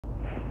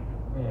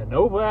Yeah,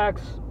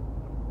 Nvax,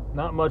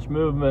 not much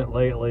movement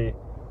lately.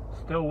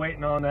 Still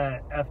waiting on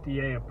that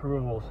FDA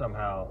approval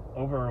somehow.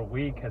 Over a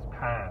week has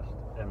passed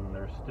and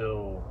they're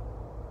still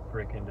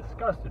freaking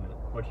discussing it,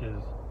 which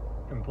is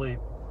complete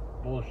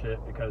bullshit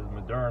because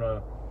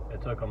Moderna,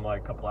 it took them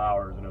like a couple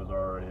hours and it was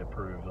already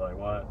approved. Like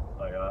what?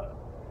 Like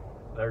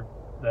the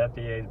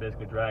FDA is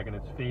basically dragging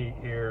its feet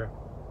here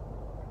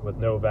with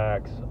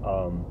Nvax.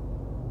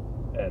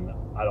 And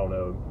I don't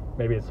know,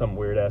 maybe it's some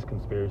weird ass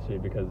conspiracy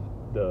because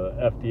the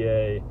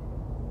FDA,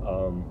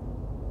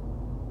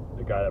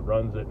 the guy that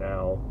runs it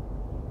now,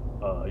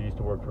 used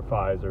to work for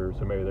Pfizer,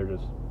 so maybe they're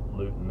just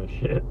looting the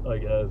shit, I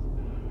guess,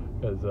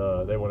 because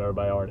they want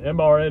everybody on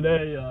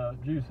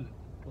mRNA juices.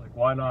 Like,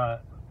 why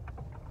not?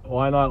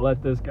 Why not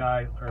let this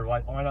guy, or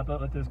why not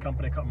let this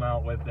company come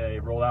out with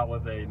roll out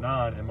with a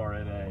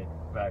non-mRNA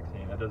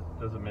vaccine? That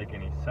doesn't make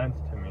any sense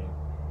to me.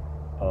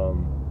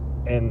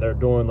 And they're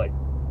doing like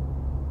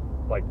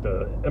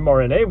the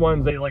mRNA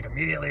ones, they like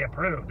immediately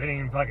approved. They didn't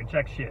even fucking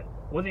check shit.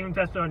 Wasn't even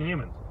tested on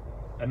humans.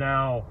 And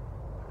now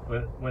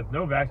with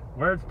Nvax,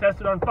 where it's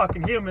tested on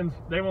fucking humans,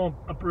 they won't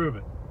approve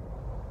it.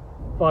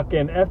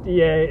 Fucking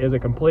FDA is a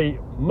complete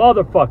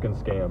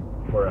motherfucking scam.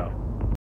 We're out.